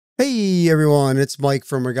Hey everyone, it's Mike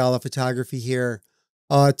from Rogala Photography here.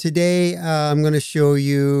 Today I'm going to show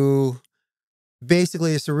you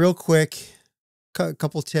basically just a real quick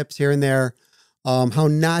couple tips here and there, how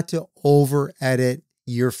not to over edit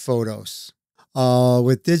your photos.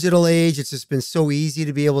 With digital age, it's just been so easy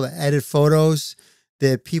to be able to edit photos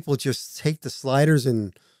that people just take the sliders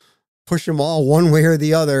and push them all one way or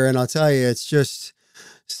the other. And I'll tell you,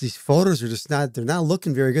 these photos are just they're not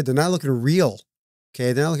looking very good. They're not looking real.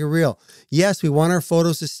 Okay, they're not looking real. Yes, we want our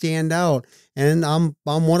photos to stand out, and I'm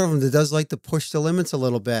one of them that does like to push the limits a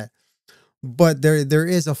little bit. But there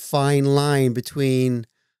is a fine line between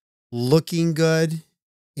looking good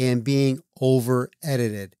and being over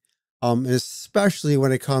edited, and especially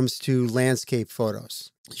when it comes to landscape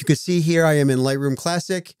photos. You can see here I am in Lightroom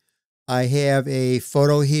Classic. I have a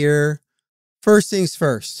photo here. First things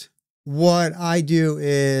first, what I do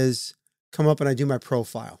is come up and I do my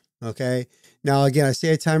profile. Okay. Now, again, I say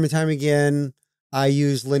it time and time again, I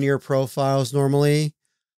use linear profiles normally.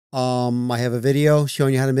 I have a video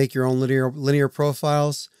showing you how to make your own linear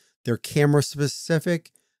profiles. They're camera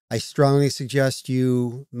specific. I strongly suggest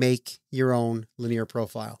you make your own linear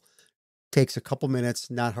profile. Takes a couple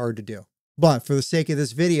minutes, not hard to do. But for the sake of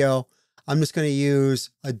this video, I'm just going to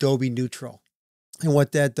use Adobe Neutral. And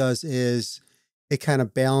what that does is it kind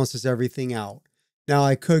of balances everything out. Now,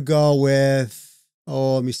 I could go with,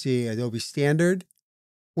 let me see, Adobe Standard,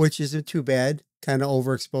 which isn't too bad. Kind of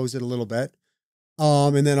overexpose it a little bit.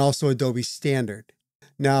 And then also Adobe Standard.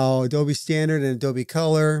 Now, Adobe Standard and Adobe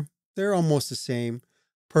Color, they're almost the same.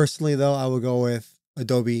 Personally, though, I would go with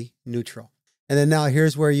Adobe Neutral. And then now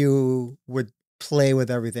here's where you would play with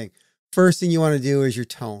everything. First thing you want to do is your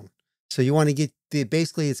tone. So you want to get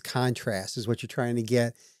basically it's contrast is what you're trying to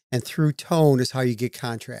get. And through tone is how you get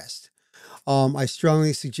contrast. I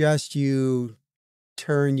strongly suggest you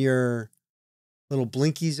turn your little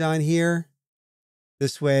blinkies on here.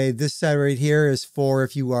 This way, this side right here is for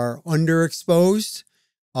if you are underexposed.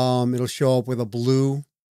 It'll show up with a blue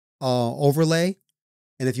overlay.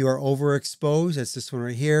 And if you are overexposed, that's this one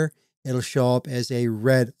right here, it'll show up as a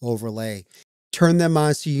red overlay. Turn them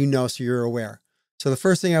on so you know, so you're aware. So the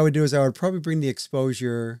first thing I would do is I would probably bring the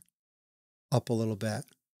exposure up a little bit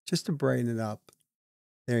just to brighten it up.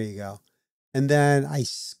 There you go. And then I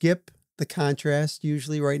skip the contrast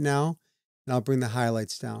usually right now, and I'll bring the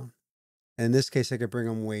highlights down. And in this case, I could bring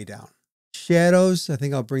them way down. Shadows, I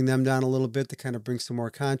think I'll bring them down a little bit to kind of bring some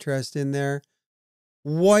more contrast in there.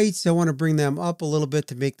 Whites, I want to bring them up a little bit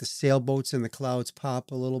to make the sailboats and the clouds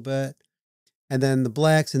pop a little bit. And then the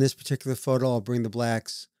blacks in this particular photo, I'll bring the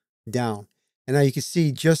blacks down. And now you can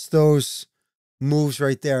see just those moves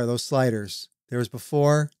right there, those sliders. There's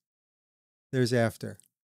before, there's after.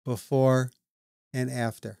 Before and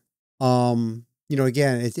after.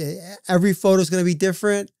 Again, every photo is going to be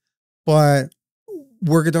different, but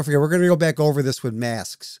don't forget, we're going to go back over this with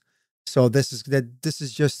masks. So this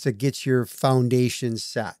is just to get your foundation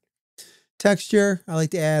set. Texture, I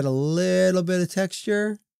like to add a little bit of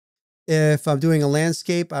texture. If I'm doing a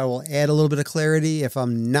landscape, I will add a little bit of clarity. If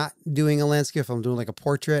I'm not doing a landscape, if I'm doing like a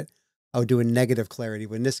portrait, I would do a negative clarity.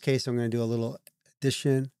 But in this case, I'm going to do a little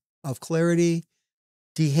addition of clarity.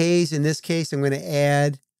 Dehaze, in this case, I'm going to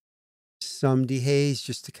add some dehaze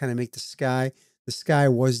just to kind of make the sky. The sky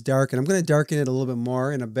was dark, and I'm going to darken it a little bit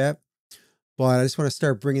more in a bit, but I just want to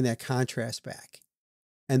start bringing that contrast back.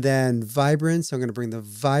 And then vibrance, I'm going to bring the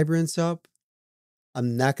vibrance up.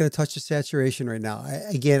 I'm not going to touch the saturation right now.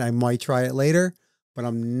 Again, I might try it later, but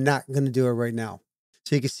I'm not going to do it right now.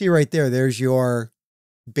 So you can see right there, there's your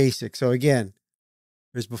basic. So again,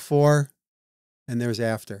 there's before and there's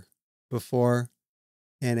after. Before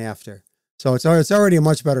and after. So it's already a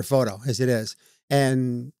much better photo as it is.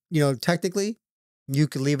 And, technically you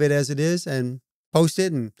could leave it as it is and post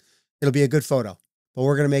it and it'll be a good photo, but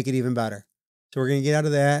we're going to make it even better. So we're going to get out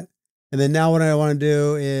of that. And then now what I want to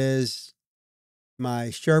do is my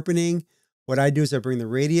sharpening. What I do is I bring the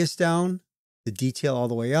radius down, the detail all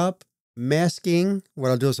the way up. Masking, what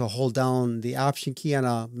I'll do is I'll hold down the Option key on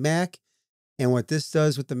a Mac. And what this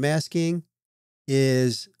does with the masking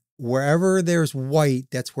is wherever there's white,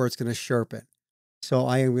 that's where it's going to sharpen. So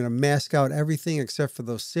I am going to mask out everything except for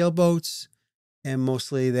those sailboats and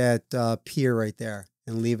mostly that pier right there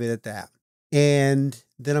and leave it at that. And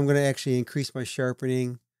then I'm going to actually increase my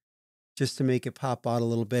sharpening just to make it pop out a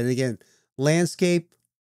little bit. And again, landscape,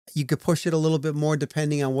 you could push it a little bit more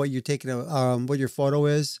depending on what you're taking, what your photo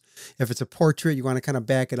is. If it's a portrait, you want to kind of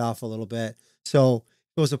back it off a little bit. So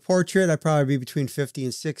if it was a portrait, I'd probably be between 50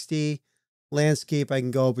 and 60. Landscape, I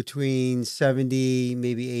can go between 70,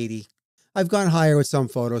 maybe 80. I've gone higher with some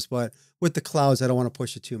photos, but with the clouds, I don't want to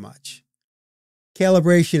push it too much.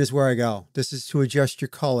 Calibration is where I go. This is to adjust your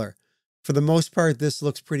color. For the most part, this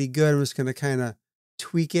looks pretty good. I'm just going to kind of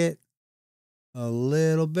tweak it a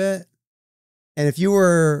little bit. And if you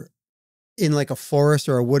were in like a forest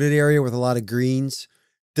or a wooded area with a lot of greens,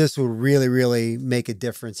 this will really, really make a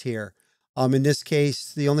difference here. In this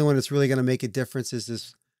case, the only one that's really going to make a difference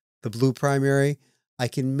is the blue primary. I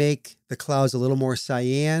can make the clouds a little more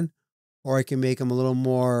cyan, or I can make them a little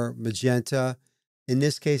more magenta. In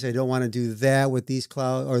this case, I don't want to do that with these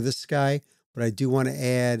clouds or this sky, but I do want to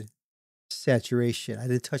add saturation. I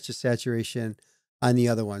didn't touch the saturation on the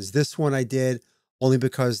other ones. This one I did only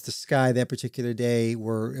because the sky that particular day it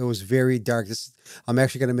was very dark. I'm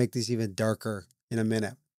actually going to make these even darker in a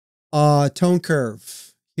minute. Tone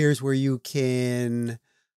curve. Here's where you can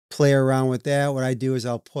play around with that. What I do is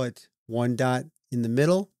I'll put one dot in the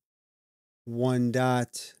middle, one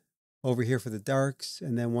dot over here for the darks,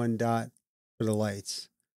 and then one dot for the lights.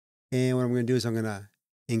 And what I'm going to do is I'm going to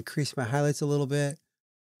increase my highlights a little bit.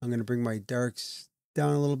 I'm going to bring my darks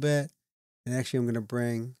down a little bit. And actually, I'm going to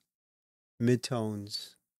bring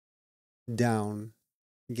midtones down.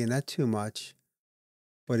 Again, not too much.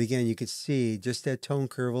 But again, you can see just that tone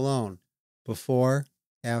curve alone. Before,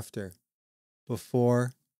 after.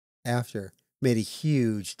 Before, after. Made a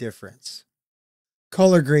huge difference.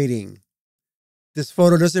 Color grading. This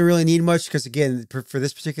photo doesn't really need much because, again, for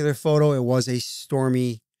this particular photo, it was a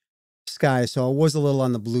stormy sky. So it was a little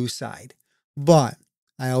on the blue side. But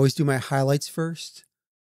I always do my highlights first.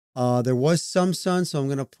 There was some sun, so I'm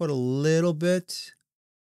going to put a little bit.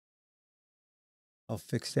 I'll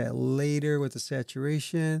fix that later with the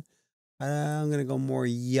saturation. I'm going to go more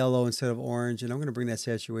yellow instead of orange, and I'm going to bring that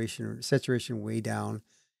saturation way down,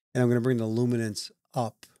 and I'm going to bring the luminance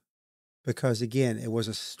up because, again, it was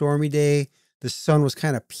a stormy day. The sun was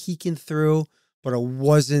kind of peeking through, but it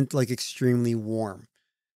wasn't like extremely warm.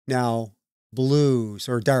 Now, blues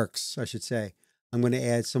or darks, I should say. I'm going to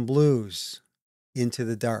add some blues into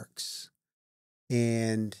the darks.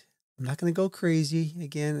 And I'm not going to go crazy.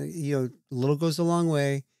 Again, a little goes a long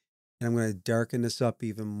way. And I'm going to darken this up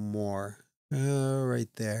even more. Right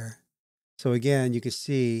there. So again, you can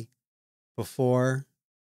see before,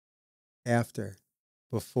 after,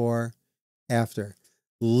 before, after.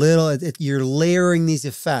 You're layering these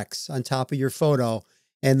effects on top of your photo.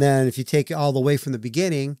 And then if you take it all the way from the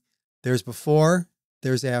beginning, there's before,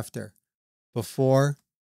 there's after. Before,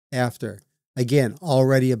 after. Again,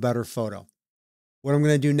 already a better photo. What I'm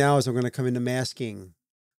going to do now is I'm going to come into masking.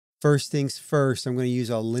 First things first, I'm going to use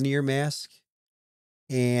a linear mask.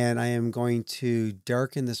 And I am going to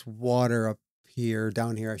darken this water up here,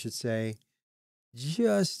 down here, I should say,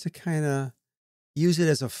 just to kind of use it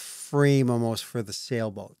as a frame almost for the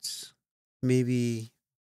sailboats. Maybe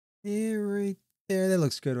right there. That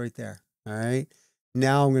looks good right there. All right.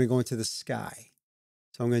 Now I'm going to go into the sky.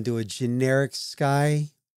 So I'm going to do a generic sky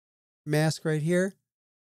mask right here.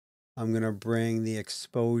 I'm going to bring the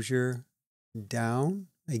exposure down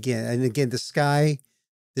again. And again, the sky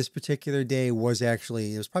this particular day it was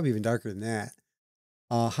probably even darker than that.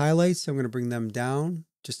 Highlights, I'm going to bring them down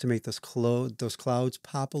just to make those clouds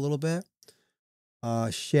pop a little bit.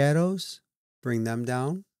 Shadows, bring them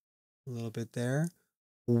down a little bit there.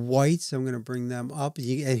 Whites, I'm going to bring them up.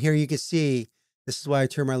 And here you can see, this is why I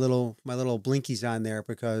turn my little blinkies on there,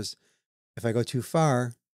 because if I go too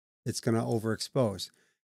far, it's going to overexpose.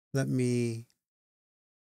 Let me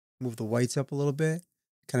move the whites up a little bit,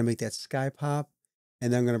 kind of make that sky pop.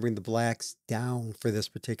 And then I'm going to bring the blacks down for this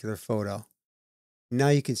particular photo. Now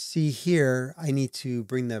you can see here, I need to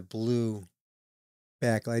bring that blue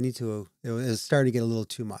back. It's starting to get a little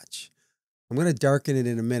too much. I'm going to darken it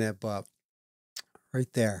in a minute, but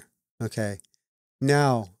right there. Okay.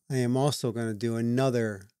 Now I am also going to do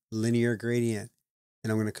another linear gradient,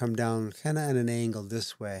 and I'm going to come down kind of at an angle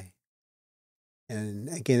this way. And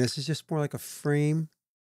again, this is just more like a frame,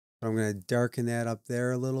 but I'm going to darken that up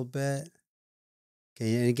there a little bit.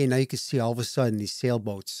 Okay. And again, now you can see all of a sudden these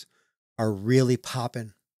sailboats are really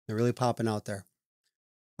popping. They're really popping out there.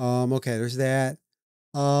 Okay, there's that.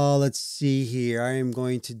 Let's see here. I am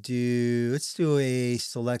going to let's do a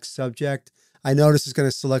select subject. I notice it's going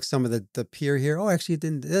to select some of the pier here. Oh, actually it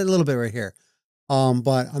didn't, a little bit right here.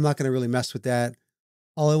 But I'm not going to really mess with that.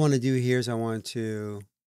 All I want to do here is I want to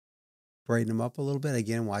brighten them up a little bit.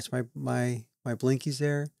 Again, watch my blinkies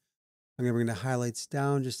there. I'm going to bring the highlights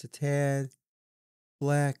down just a tad.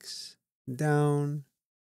 Blacks down.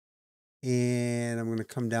 And I'm going to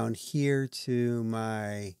come down here to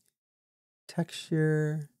my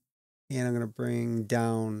texture, and I'm going to bring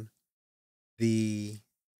down the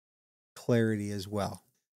clarity as well.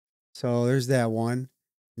 So there's that one.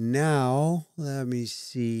 Now, let me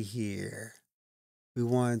see here. we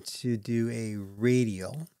want to do a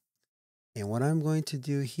radial. And what I'm going to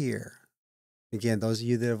do here, again, those of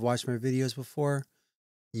you that have watched my videos before,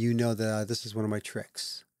 you know that this is one of my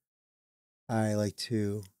tricks. I like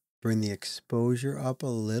to bring the exposure up a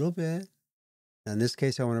little bit. Now in this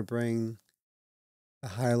case, I want to bring the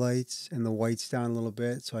highlights and the whites down a little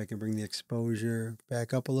bit so I can bring the exposure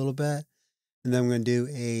back up a little bit. And then I'm going to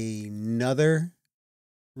do another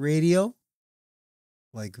radial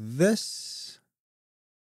like this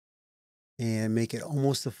and make it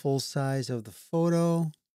almost the full size of the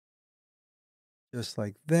photo. Just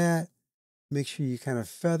like that. Make sure you kind of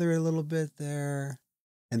feather it a little bit there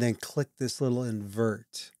and then click this little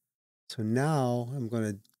invert. So now I'm going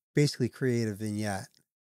to basically create a vignette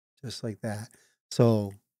just like that.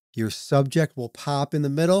 So your subject will pop in the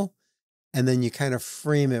middle and then you kind of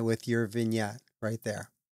frame it with your vignette right there.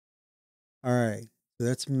 All right, so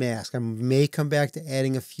that's mask. I may come back to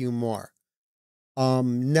adding a few more.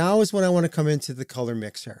 Now is when I want to come into the color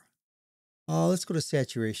mixer. Let's go to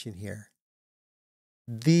saturation here.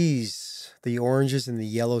 The oranges and the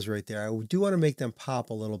yellows right there, I do want to make them pop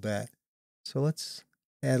a little bit. So let's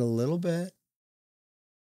add a little bit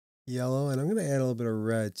yellow, and I'm going to add a little bit of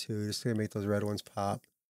red too, just to make those red ones pop.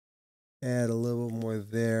 Add a little more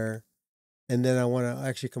there. And then I want to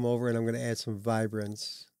actually come over and I'm going to add some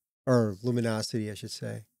vibrance, or luminosity, I should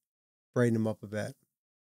say. Brighten them up a bit.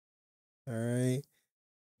 All right.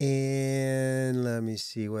 And let me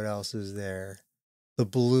see what else is there. The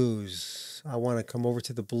blues. I want to come over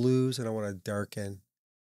to the blues and I want to darken.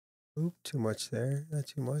 Oop, too much there. Not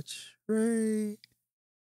too much. Right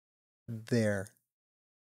there.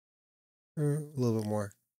 A little bit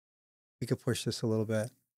more. We could push this a little bit.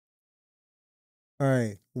 All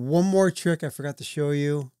right. One more trick I forgot to show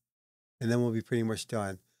you, and then we'll be pretty much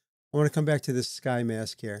done. I want to come back to this sky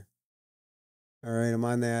mask here. All right. I'm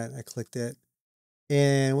on that. I clicked it.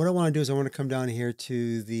 And what I want to do is I want to come down here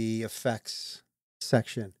to the effects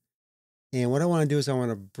section. And what I want to do is I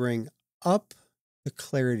want to bring up the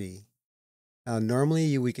clarity. Now, normally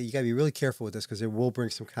you got to be really careful with this because it will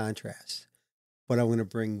bring some contrast. But I'm going to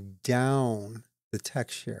bring down the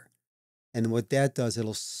texture. And what that does,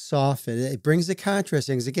 it'll soften. It brings the contrast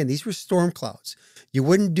in. Because again, these were storm clouds. You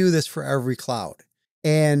wouldn't do this for every cloud.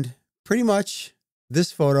 And pretty much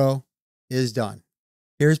this photo is done.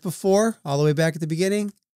 Here's before, all the way back at the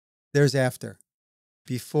beginning. There's after.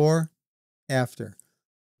 Before, after.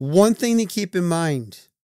 One thing to keep in mind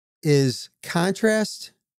is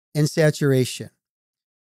contrast and saturation.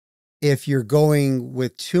 If you're going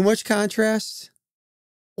with too much contrast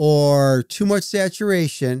or too much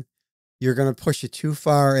saturation, you're going to push it too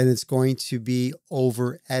far and it's going to be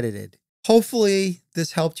over edited. Hopefully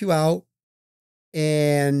this helped you out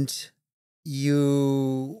and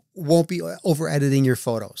you won't be over editing your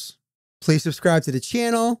photos. Please subscribe to the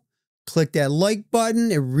channel. Click that like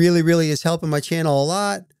button. It really, really is helping my channel a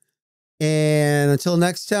lot. And until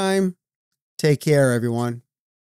next time, take care, everyone.